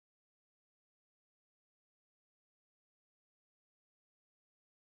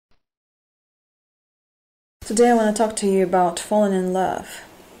Today I want to talk to you about falling in love.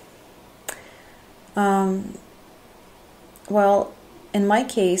 Well, in my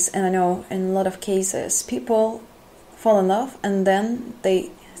case, and I know in a lot of cases, people fall in love and then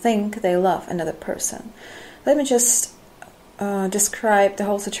they think they love another person. Let me just describe the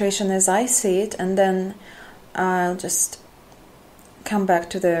whole situation as I see it, and then I'll just come back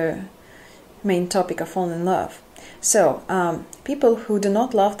to the main topic of falling in love. So, people who do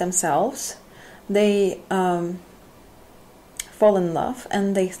not love themselves, they fall in love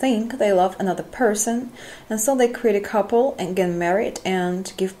and they think they love another person, and so they create a couple and get married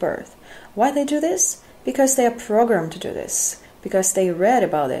and give birth. Why they do this? Because they are programmed to do this, because they read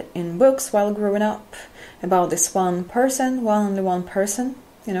about it in books while growing up, about this one person, only one person,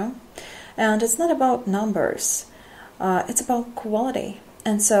 and it's not about numbers, it's about quality.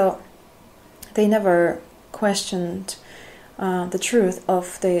 And so they never questioned the truth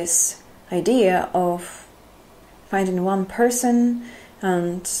of this idea of finding one person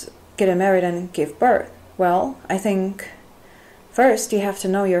and getting married and give birth. Well, I think first you have to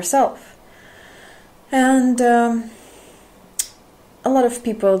know yourself. And a lot of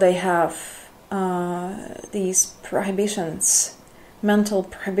people, they have these prohibitions, mental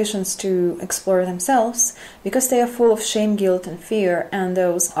prohibitions to explore themselves, because they are full of shame, guilt, and fear, and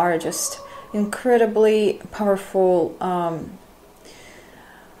those are just incredibly powerful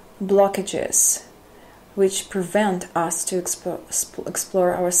blockages which prevent us to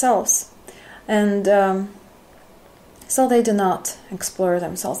explore ourselves. And so they do not explore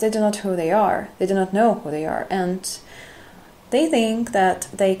themselves. They do not know who they are. They do not know who they are. And they think that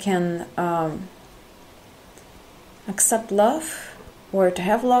they can accept love or to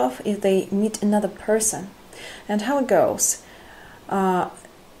have love if they meet another person. And how it goes? Well,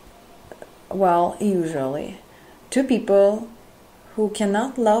 usually, two people who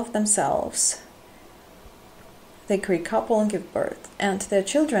cannot love themselves, they create a couple and give birth, and their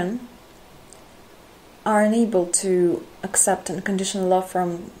children are unable to accept unconditional love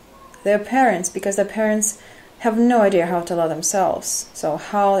from their parents, because their parents have no idea how to love themselves. So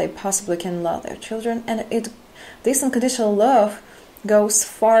how they possibly can love their children? And this unconditional love goes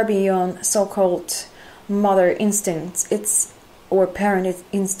far beyond so-called mother instincts. Or parent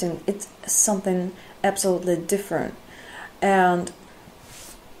instinct. It's something absolutely different. And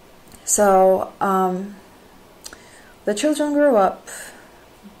so the children grew up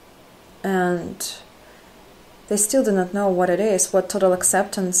and they still do not know what it is, what total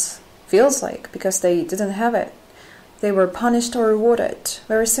acceptance feels like, because they didn't have it. They were punished or rewarded.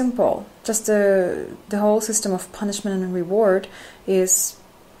 Very simple. Just the whole system of punishment and reward is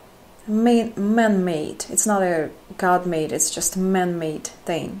man-made. It's not a God-made, it's just a man-made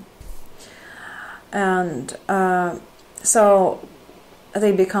thing. And so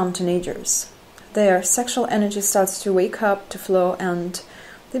they become teenagers. Their sexual energy starts to wake up, to flow, and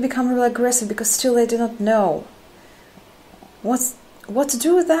they become really aggressive because still they do not know what to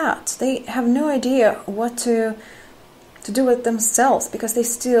do with that. They have no idea what to do with themselves, because they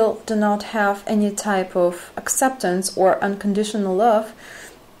still do not have any type of acceptance or unconditional love,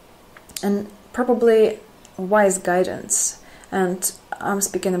 and probably wise guidance. And I'm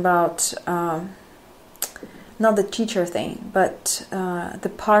speaking about not the teacher thing, but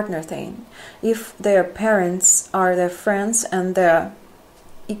the partner thing. If their parents are their friends and they're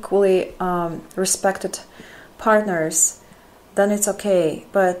equally respected partners, then it's okay.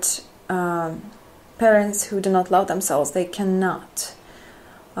 But parents who do not love themselves, they cannot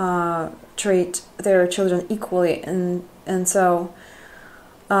treat their children equally, and so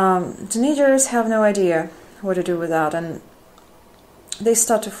teenagers have no idea what to do with that, and they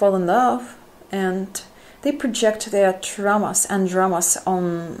start to fall in love, and they project their traumas and dramas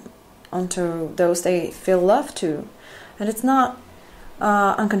onto those they feel love to. And it's not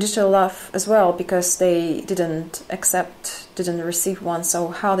unconditional love as well, because they didn't receive one, so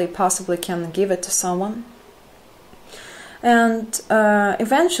how they possibly can give it to someone? And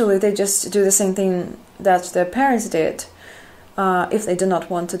eventually they just do the same thing that their parents did. If they do not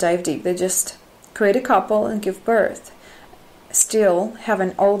want to dive deep, they just create a couple and give birth, still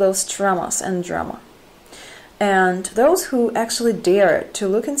having all those traumas and drama. And those who actually dared to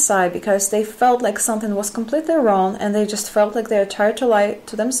look inside because they felt like something was completely wrong, and they just felt like they are tired to lie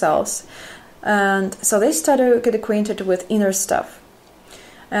to themselves, and so they started to get acquainted with inner stuff.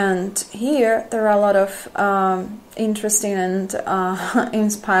 And here there are a lot of interesting and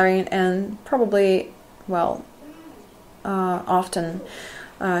inspiring and probably, often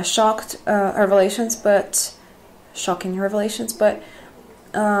shocking revelations, but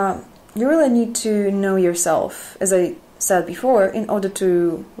you really need to know yourself, as I said before, in order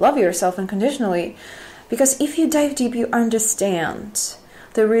to love yourself unconditionally. Because if you dive deep, you understand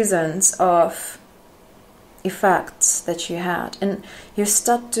the reasons of effects that you had, and you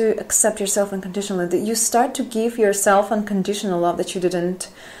start to accept yourself unconditionally, that you start to give yourself unconditional love that you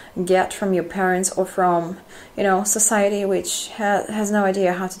didn't get from your parents or from, society, which has no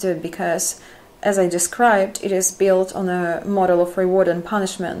idea how to do it, because, as I described, it is built on a model of reward and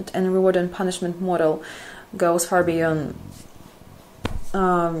punishment, and reward and punishment model goes far beyond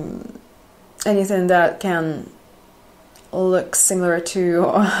anything that can look similar to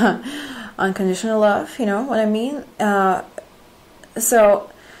unconditional love, you know what I mean?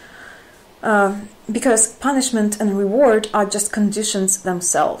 Because punishment and reward are just conditions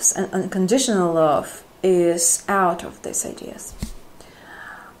themselves, and unconditional love is out of these ideas.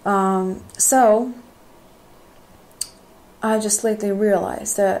 So I just lately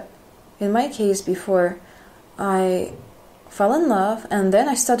realized that in my case, before I fell in love and then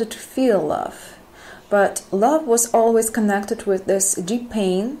I started to feel love, but love was always connected with this deep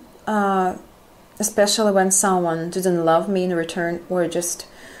pain, especially when someone didn't love me in return or just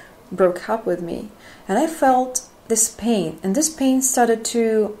broke up with me. And I felt this pain, and this pain started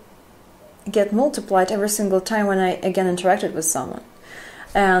to get multiplied every single time when I again interacted with someone.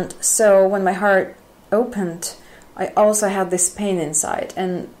 And so when my heart opened, I also had this pain inside,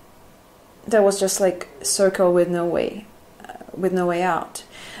 and there was just like a circle with no way out.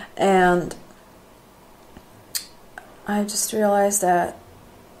 And I just realized that,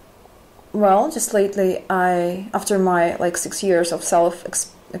 well, just lately, after my 6 years of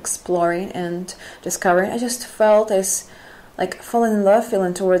self-exploring and discovering, I just felt this falling in love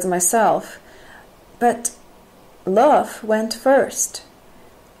feeling towards myself. But love went first.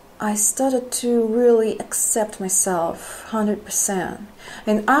 I started to really accept myself 100%.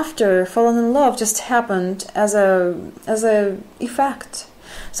 And after falling in love just happened as a effect.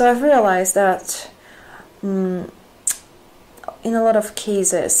 So I've realized that in a lot of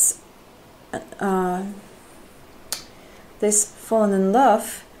cases, this falling in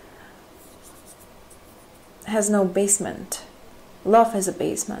love has no basement. Love has a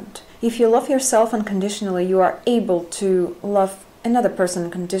basement. If you love yourself unconditionally, you are able to love another person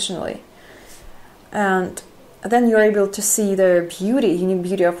unconditionally. And then you're able to see the unique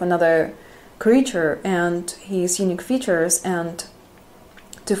beauty of another creature and his unique features, and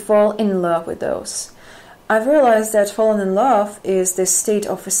to fall in love with those. I've realized that falling in love is the state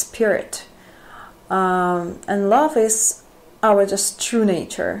of a spirit. And love is our just true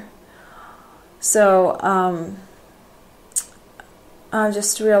nature. So I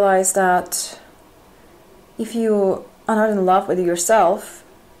just realized that if you are not in love with yourself,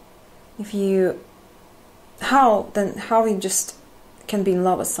 how you just can be in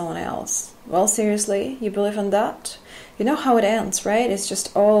love with someone else? Well, seriously, you believe in that? You know how it ends, right? It's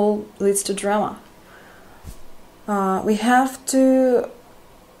just all leads to drama. We have to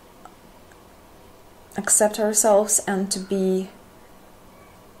accept ourselves and to be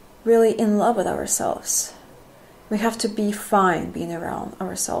really in love with ourselves. We have to be fine being around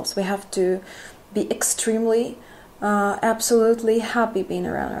ourselves. We have to be extremely, absolutely happy being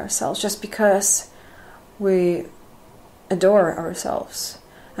around ourselves, just because we adore ourselves.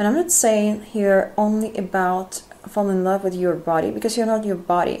 And I'm not saying here only about falling in love with your body, because you're not your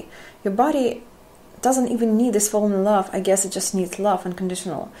body. Your body doesn't even need this falling in love. I guess it just needs love,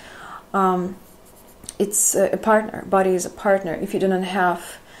 unconditional. It's a partner. Body is a partner. If you do not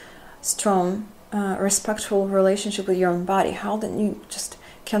have strong, respectful relationship with your own body, how then you just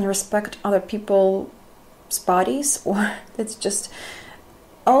can respect other people's bodies? Or it's just,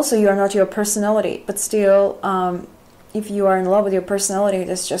 also you are not your personality, but still, if you are in love with your personality,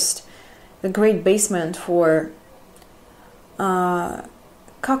 that's just the great basement for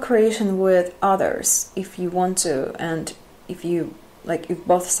co-creation with others, if you want to, and if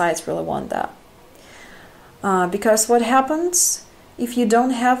both sides really want that. Because what happens if you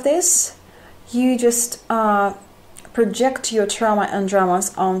don't have this? You just project your trauma and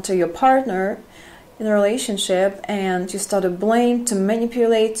dramas onto your partner in a relationship, and you start to blame, to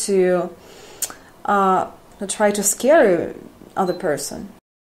manipulate, to try to scare other person.